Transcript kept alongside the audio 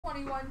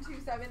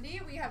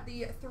21,270. We have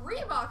the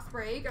 3-box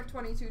break of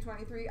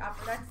 22-23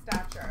 Upper Deck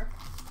Stature.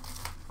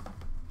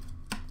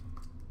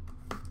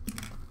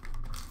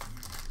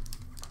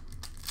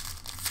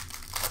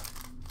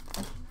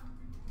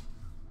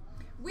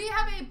 We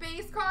have a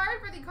base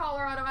card for the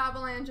Colorado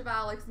Avalanche of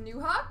Alex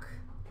Newhook.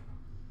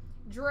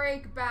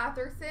 Drake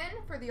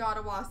Batherson for the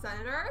Ottawa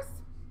Senators.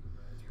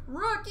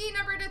 Rookie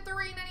number to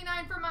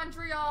 399 for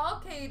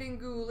Montreal, Caden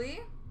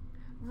Gooley.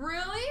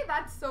 Really?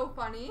 That's so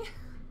funny.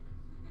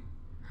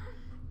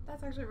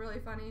 That's actually really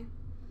funny.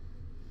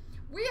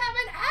 We have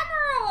an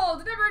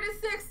Emerald number to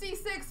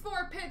 66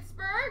 for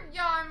Pittsburgh,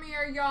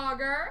 Jaromir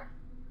Jagr.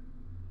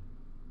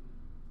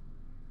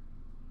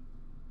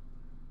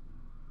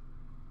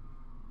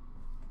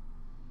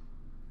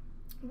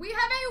 We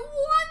have a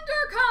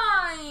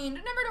Wonderkind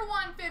number to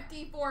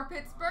 150 for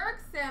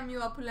Pittsburgh,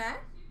 Samuel Poulin.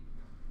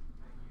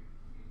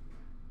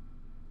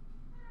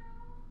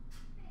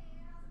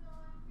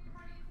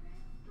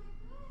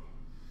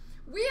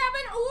 We have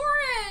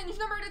an orange,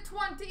 number to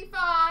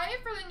 25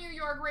 for the New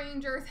York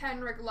Rangers,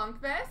 Henrik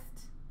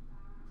Lundqvist.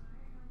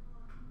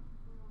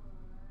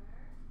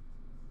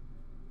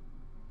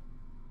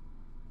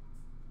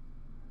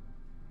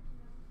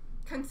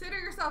 Consider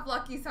yourself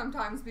lucky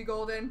sometimes, Be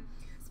Golden.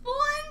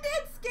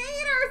 Splendid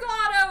Skaters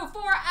auto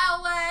for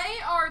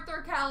LA,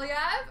 Arthur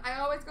Kaliev. I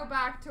always go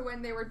back to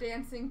when they were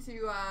dancing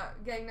to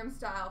Gangnam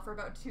Style for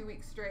about 2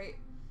 weeks straight.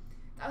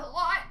 That's a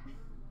lot.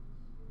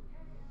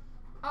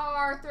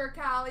 Arthur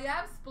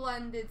Kaliev,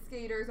 Splendid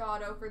Skaters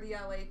auto for the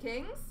LA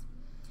Kings.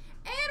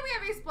 And we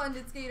have a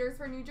Splendid Skaters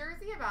for New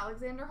Jersey of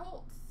Alexander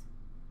Holtz.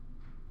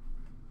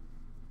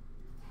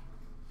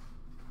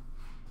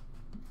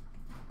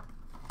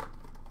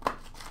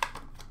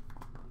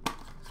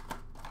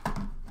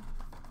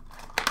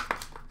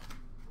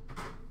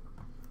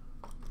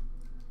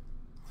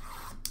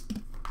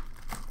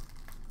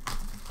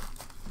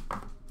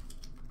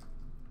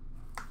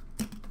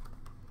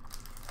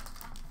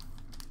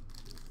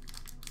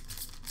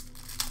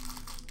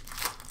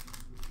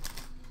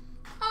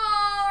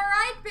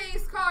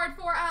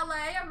 For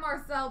LA of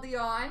Marcel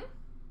Dion.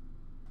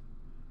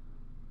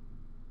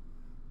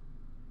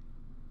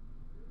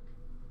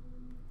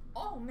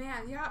 Oh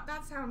man, yeah,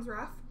 that sounds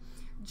rough.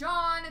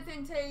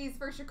 Jonathan Toews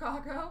for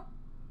Chicago.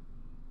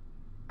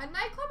 A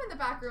nightclub in the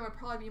back room would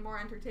probably be more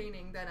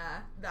entertaining than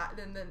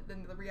than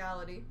the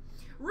reality.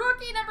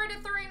 Rookie number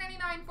to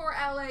 399 for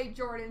LA,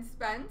 Jordan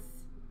Spence.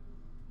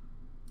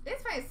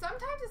 It's funny,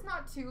 sometimes it's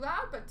not too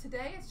loud, but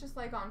today it's just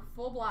like on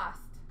full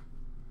blast.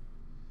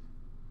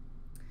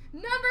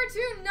 Number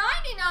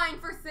 299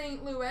 for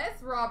St. Louis,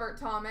 Robert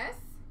Thomas.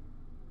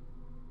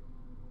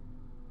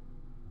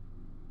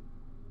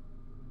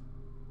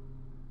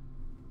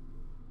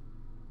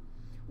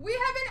 We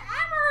have an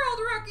Emerald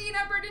rookie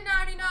number to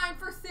 99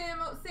 for San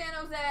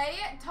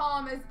Jose,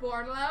 Thomas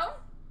Bordeleau.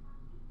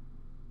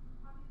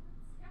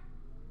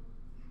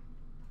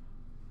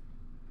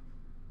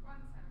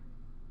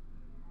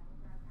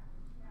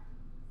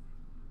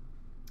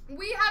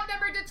 We have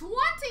number to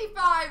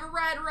 25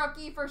 red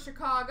rookie for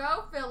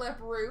Chicago, Philip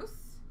Roos.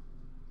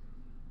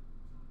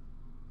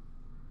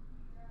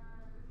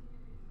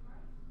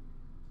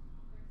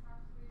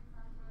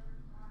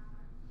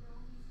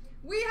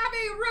 We have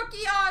a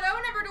rookie auto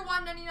number to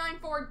 199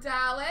 for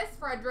Dallas,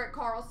 Frederick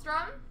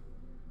Karlstrom.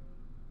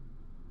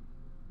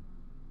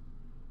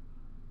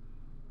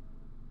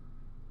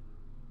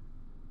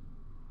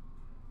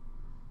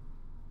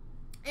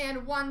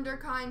 And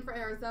Wonderkind for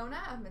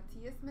Arizona of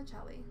Matthias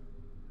Michelli.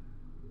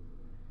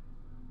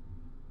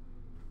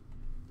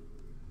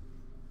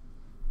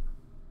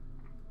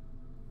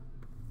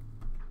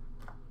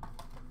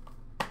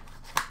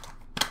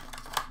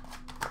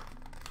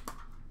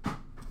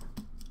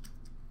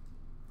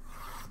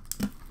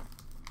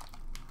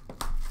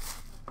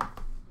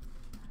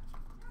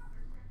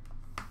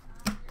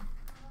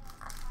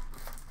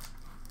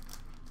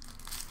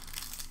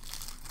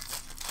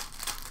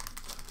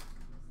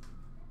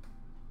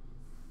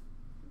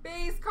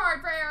 Base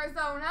card for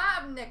Arizona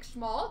of Nick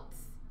Schmaltz.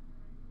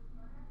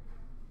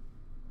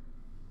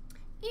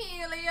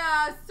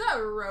 Ilya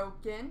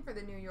Sorokin for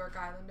the New York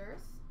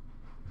Islanders.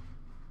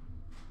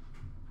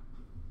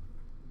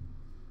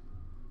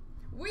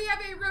 We have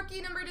a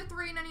rookie number to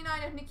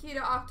 399 of Nikita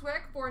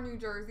Oftwik for New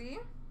Jersey.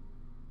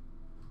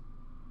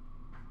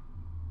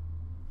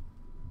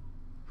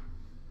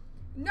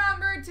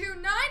 Number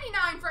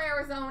 299 for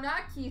Arizona,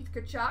 Keith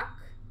Tkachuk.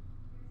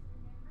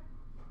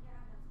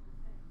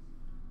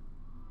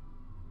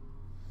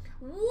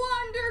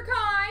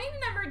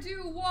 Wonderkind, number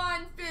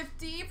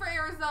 2/150 for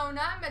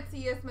Arizona,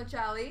 Matthias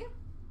Michelli.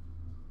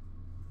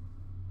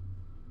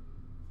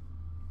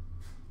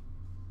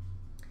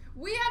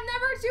 We have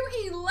number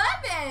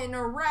 211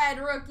 red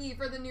rookie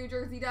for the New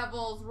Jersey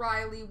Devils,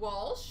 Riley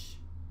Walsh.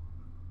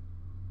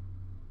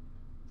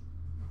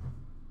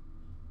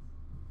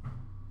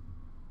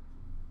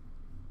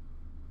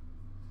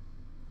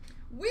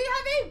 We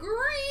have a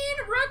green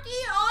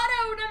rookie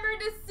auto number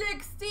to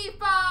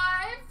 65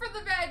 for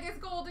the Vegas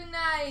Golden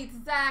Knights,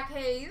 Zach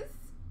Hayes.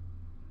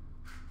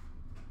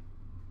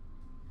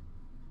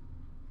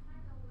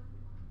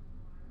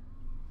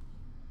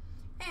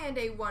 And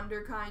a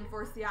Wonderkind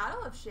for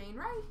Seattle of Shane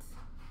Wright.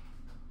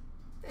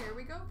 There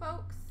we go,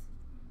 folks.